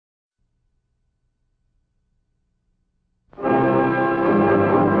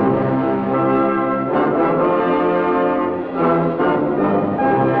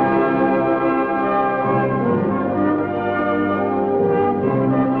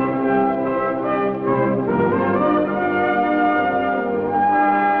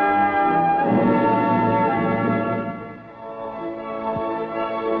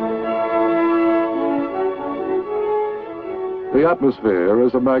atmosphere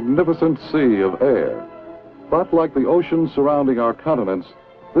is a magnificent sea of air. But like the oceans surrounding our continents,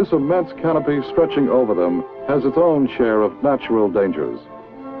 this immense canopy stretching over them has its own share of natural dangers.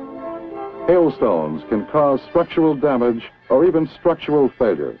 Hailstones can cause structural damage or even structural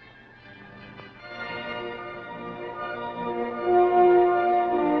failure.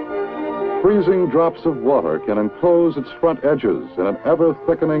 Freezing drops of water can enclose its front edges in an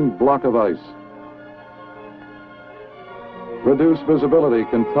ever-thickening block of ice. Reduced visibility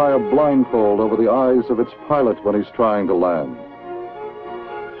can tie a blindfold over the eyes of its pilot when he's trying to land.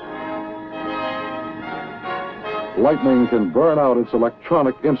 Lightning can burn out its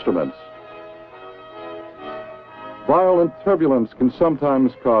electronic instruments. Violent turbulence can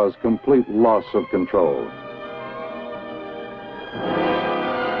sometimes cause complete loss of control.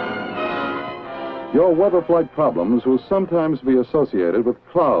 Your weather flight problems will sometimes be associated with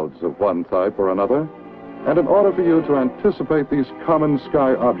clouds of one type or another, and in order for you to anticipate these common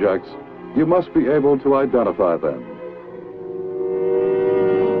sky objects, you must be able to identify them.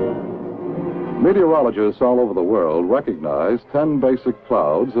 Meteorologists all over the world recognize 10 basic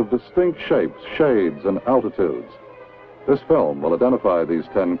clouds of distinct shapes, shades, and altitudes. This film will identify these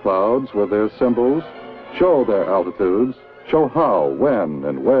 10 clouds with their symbols, show their altitudes, show how, when,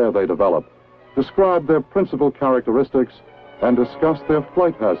 and where they develop, describe their principal characteristics, and discuss their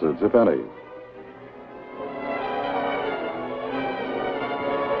flight hazards, if any.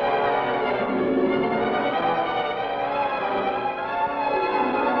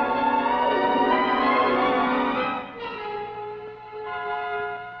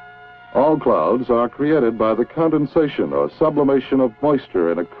 All clouds are created by the condensation or sublimation of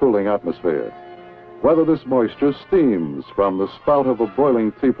moisture in a cooling atmosphere. Whether this moisture steams from the spout of a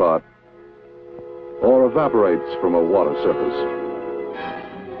boiling teapot or evaporates from a water surface.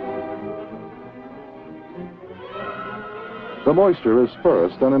 The moisture is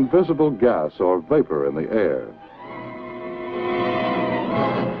first an invisible gas or vapor in the air.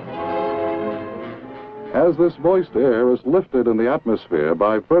 As this moist air is lifted in the atmosphere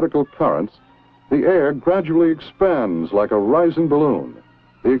by vertical currents, the air gradually expands like a rising balloon.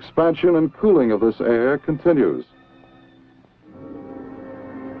 The expansion and cooling of this air continues.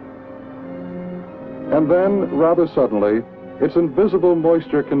 And then, rather suddenly, its invisible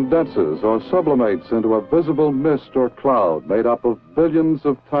moisture condenses or sublimates into a visible mist or cloud made up of billions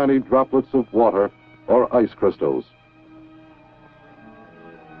of tiny droplets of water or ice crystals.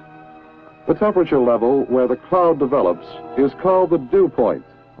 The temperature level where the cloud develops is called the dew point,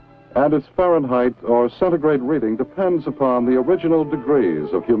 and its Fahrenheit or centigrade reading depends upon the original degrees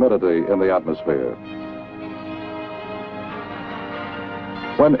of humidity in the atmosphere.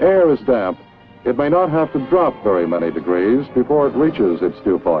 When air is damp, it may not have to drop very many degrees before it reaches its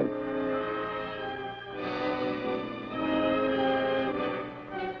dew point.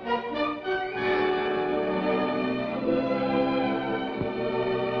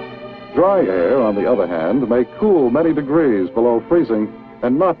 Dry air, on the other hand, may cool many degrees below freezing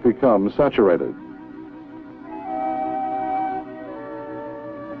and not become saturated.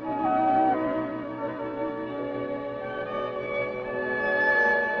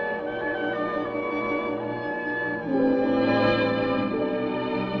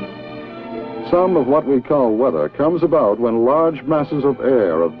 Some of what we call weather comes about when large masses of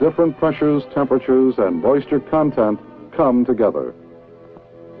air of different pressures, temperatures, and moisture content come together.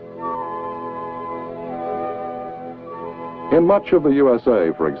 In much of the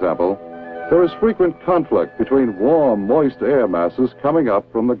USA, for example, there is frequent conflict between warm, moist air masses coming up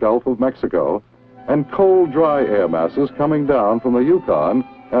from the Gulf of Mexico and cold, dry air masses coming down from the Yukon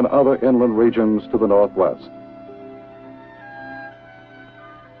and other inland regions to the northwest.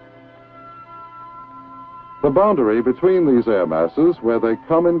 The boundary between these air masses where they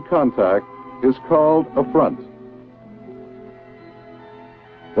come in contact is called a front.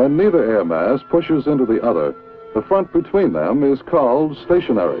 When neither air mass pushes into the other, the front between them is called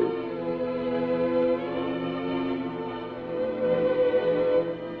stationary.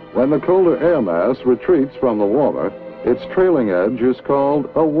 When the colder air mass retreats from the warmer, its trailing edge is called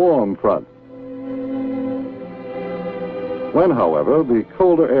a warm front. When, however, the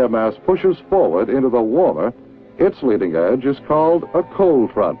colder air mass pushes forward into the warmer, its leading edge is called a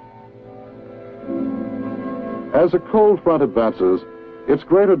cold front. As a cold front advances, its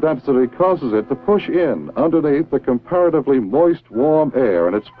greater density causes it to push in underneath the comparatively moist, warm air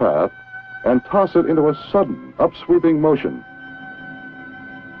in its path and toss it into a sudden, upsweeping motion.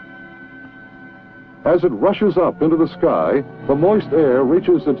 As it rushes up into the sky, the moist air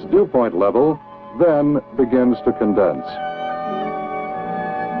reaches its dew point level, then begins to condense.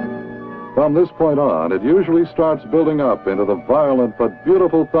 From this point on, it usually starts building up into the violent but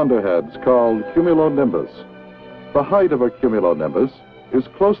beautiful thunderheads called cumulonimbus. The height of a cumulonimbus is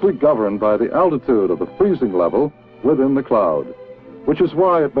closely governed by the altitude of the freezing level within the cloud, which is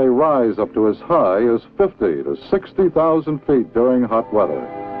why it may rise up to as high as 50 to 60,000 feet during hot weather.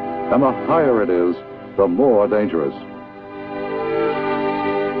 And the higher it is, the more dangerous.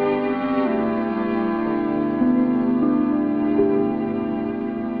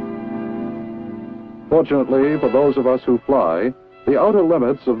 Fortunately for those of us who fly, the outer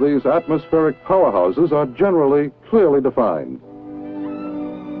limits of these atmospheric powerhouses are generally clearly defined.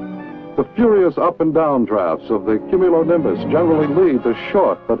 The furious up and down drafts of the cumulonimbus generally lead to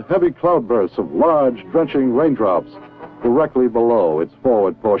short but heavy cloudbursts of large, drenching raindrops directly below its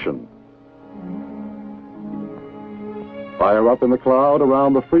forward portion. Higher up in the cloud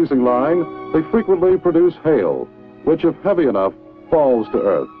around the freezing line, they frequently produce hail, which, if heavy enough, falls to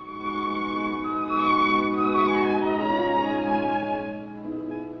earth.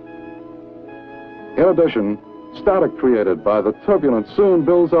 In addition, static created by the turbulence soon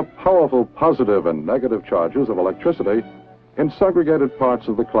builds up powerful positive and negative charges of electricity in segregated parts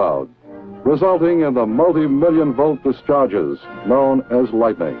of the cloud, resulting in the multi-million volt discharges known as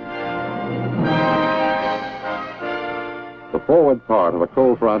lightning. The forward part of a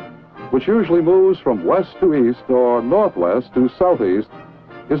cold front, which usually moves from west to east or northwest to southeast,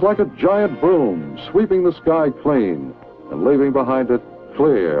 is like a giant broom sweeping the sky clean and leaving behind it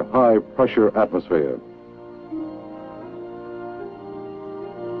clear, high-pressure atmosphere.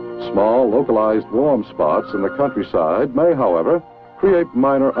 Small, localized warm spots in the countryside may, however, create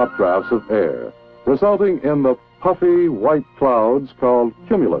minor updrafts of air, resulting in the puffy white clouds called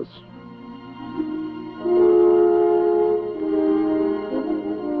cumulus.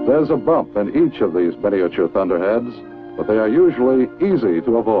 There's a bump in each of these miniature thunderheads, but they are usually easy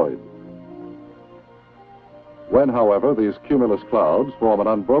to avoid. When, however, these cumulus clouds form an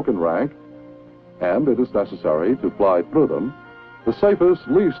unbroken rank, and it is necessary to fly through them, the safest,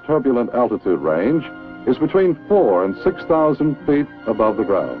 least turbulent altitude range is between 4,000 and 6,000 feet above the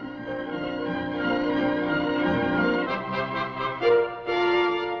ground.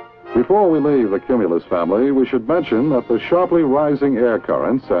 Before we leave the cumulus family, we should mention that the sharply rising air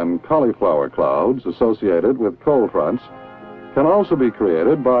currents and cauliflower clouds associated with cold fronts can also be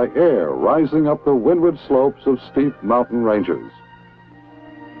created by air rising up the windward slopes of steep mountain ranges.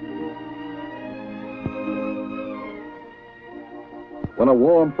 When a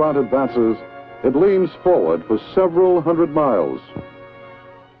warm front advances, it leans forward for several hundred miles.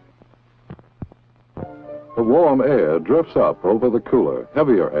 The warm air drifts up over the cooler,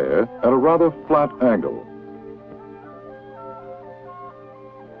 heavier air at a rather flat angle.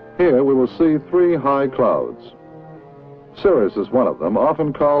 Here we will see three high clouds. Cirrus is one of them,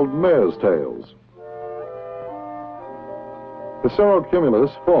 often called mare's tails. The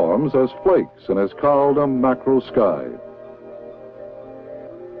cirrocumulus forms as flakes and is called a mackerel sky.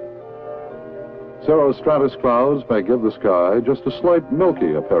 Cirrostratus clouds may give the sky just a slight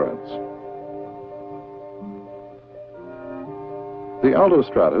milky appearance. The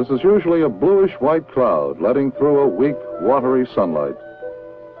altostratus is usually a bluish-white cloud letting through a weak, watery sunlight.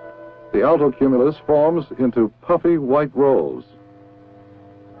 The altocumulus forms into puffy white rolls.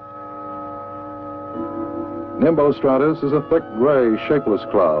 Nimbostratus is a thick gray, shapeless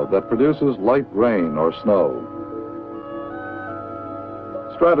cloud that produces light rain or snow.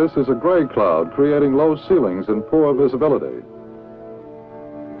 Stratus is a gray cloud creating low ceilings and poor visibility.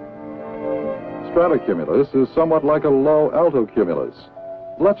 Stratocumulus is somewhat like a low altocumulus.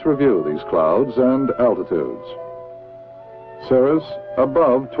 Let's review these clouds and altitudes. Cirrus,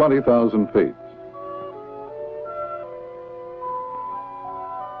 above 20,000 feet.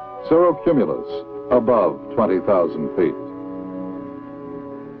 Cirrocumulus, above 20,000 feet.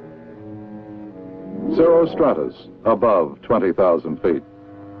 Cirrostratus, above 20,000 feet.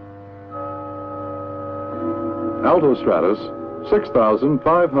 Altostratus,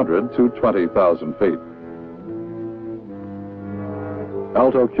 6,500 to 20,000 feet.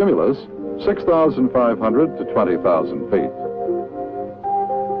 Altocumulus, 6,500 to 20,000 feet.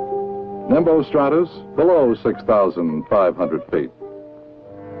 Nimbostratus, below 6,500 feet.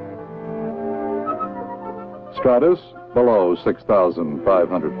 Stratus, below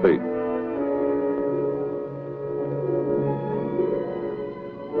 6,500 feet.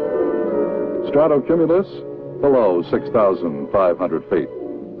 Stratocumulus, below 6,500 feet.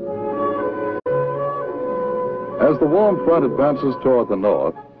 As the warm front advances toward the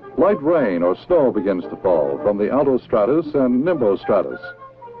north, light rain or snow begins to fall from the altostratus and nimbostratus.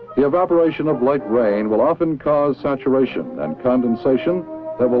 The evaporation of light rain will often cause saturation and condensation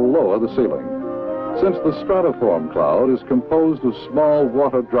that will lower the ceiling. Since the stratiform cloud is composed of small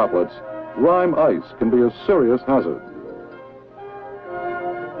water droplets, rime ice can be a serious hazard.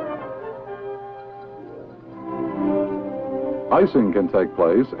 Icing can take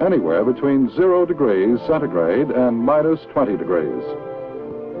place anywhere between 0 degrees centigrade and minus 20 degrees.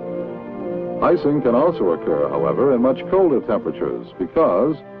 Icing can also occur, however, in much colder temperatures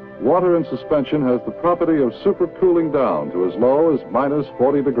because water in suspension has the property of supercooling down to as low as minus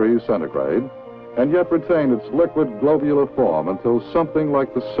 40 degrees centigrade and yet retain its liquid globular form until something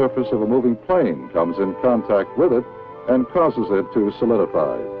like the surface of a moving plane comes in contact with it and causes it to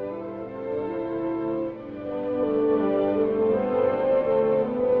solidify.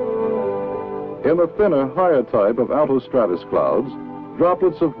 In the thinner, higher type of altostratus clouds,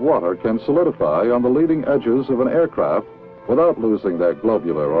 droplets of water can solidify on the leading edges of an aircraft without losing their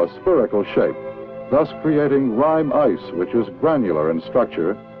globular or spherical shape, thus creating rime ice, which is granular in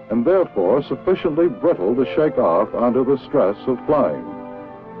structure and therefore sufficiently brittle to shake off under the stress of flying.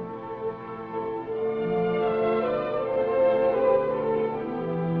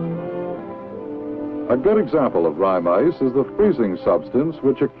 A good example of rime ice is the freezing substance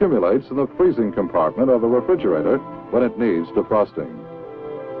which accumulates in the freezing compartment of a refrigerator when it needs defrosting.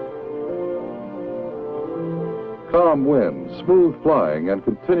 Calm winds, smooth flying, and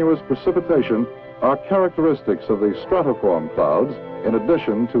continuous precipitation are characteristics of the stratiform clouds in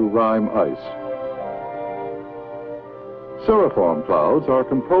addition to rime ice. Cirriform clouds are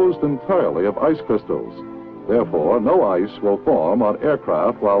composed entirely of ice crystals. Therefore, no ice will form on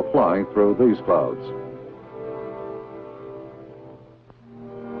aircraft while flying through these clouds.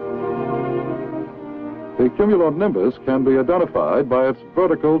 The cumulonimbus can be identified by its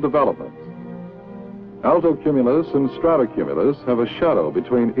vertical development. Altocumulus and stratocumulus have a shadow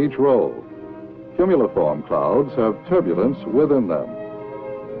between each roll. Cumuliform clouds have turbulence within them.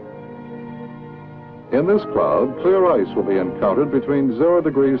 In this cloud, clear ice will be encountered between 0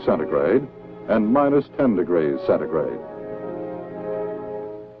 degrees centigrade and minus 10 degrees centigrade.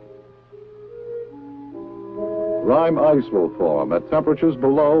 Rime ice will form at temperatures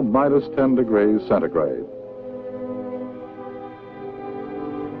below minus 10 degrees centigrade.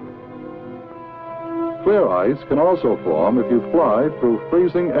 Clear ice can also form if you fly through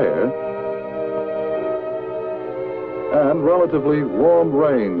freezing air and relatively warm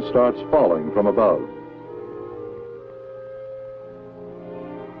rain starts falling from above.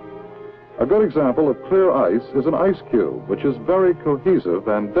 A good example of clear ice is an ice cube, which is very cohesive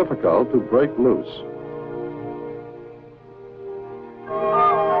and difficult to break loose.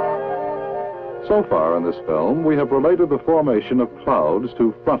 So far in this film, we have related the formation of clouds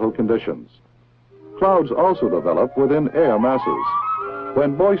to frontal conditions. Clouds also develop within air masses.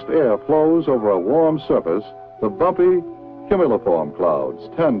 When moist air flows over a warm surface, the bumpy cumuliform clouds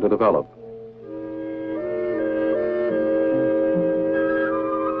tend to develop.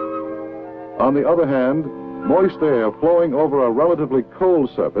 On the other hand, moist air flowing over a relatively cold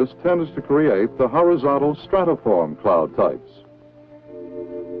surface tends to create the horizontal stratiform cloud types.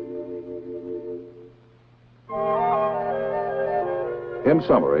 In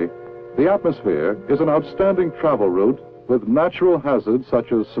summary, the atmosphere is an outstanding travel route with natural hazards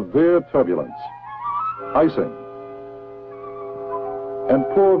such as severe turbulence, icing, and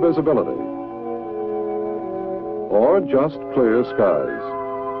poor visibility, or just clear skies.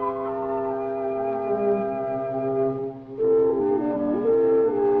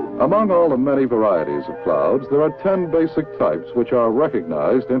 Among all the many varieties of clouds, there are 10 basic types which are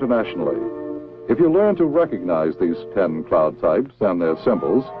recognized internationally. If you learn to recognize these 10 cloud types and their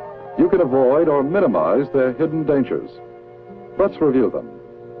symbols, you can avoid or minimize their hidden dangers. Let's review them.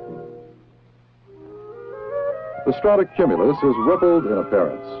 The stratocumulus is rippled in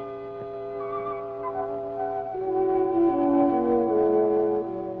appearance.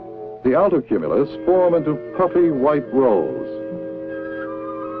 The altocumulus form into puffy white rolls.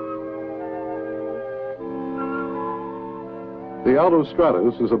 The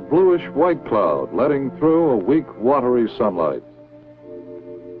altostratus is a bluish-white cloud letting through a weak, watery sunlight.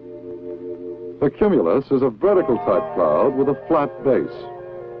 The cumulus is a vertical-type cloud with a flat base.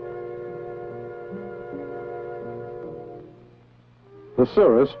 The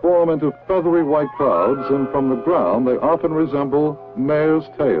cirrus form into feathery white clouds, and from the ground they often resemble mares'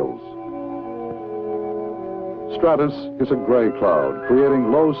 tails. Stratus is a gray cloud,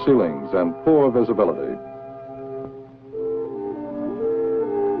 creating low ceilings and poor visibility.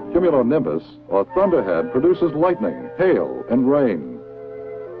 Cumulonimbus, or thunderhead, produces lightning, hail, and rain.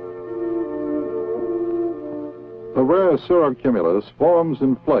 The rare cirrocumulus forms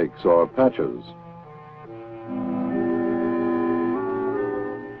in flakes or patches.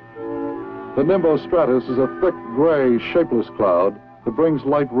 The nimbostratus is a thick, gray, shapeless cloud that brings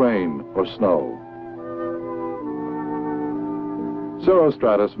light rain or snow.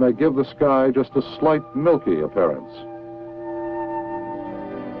 Cirrostratus may give the sky just a slight milky appearance.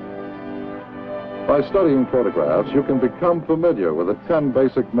 By studying photographs, you can become familiar with the 10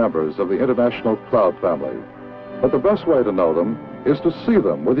 basic members of the international cloud family. But the best way to know them is to see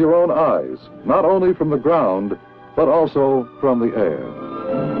them with your own eyes, not only from the ground, but also from the air.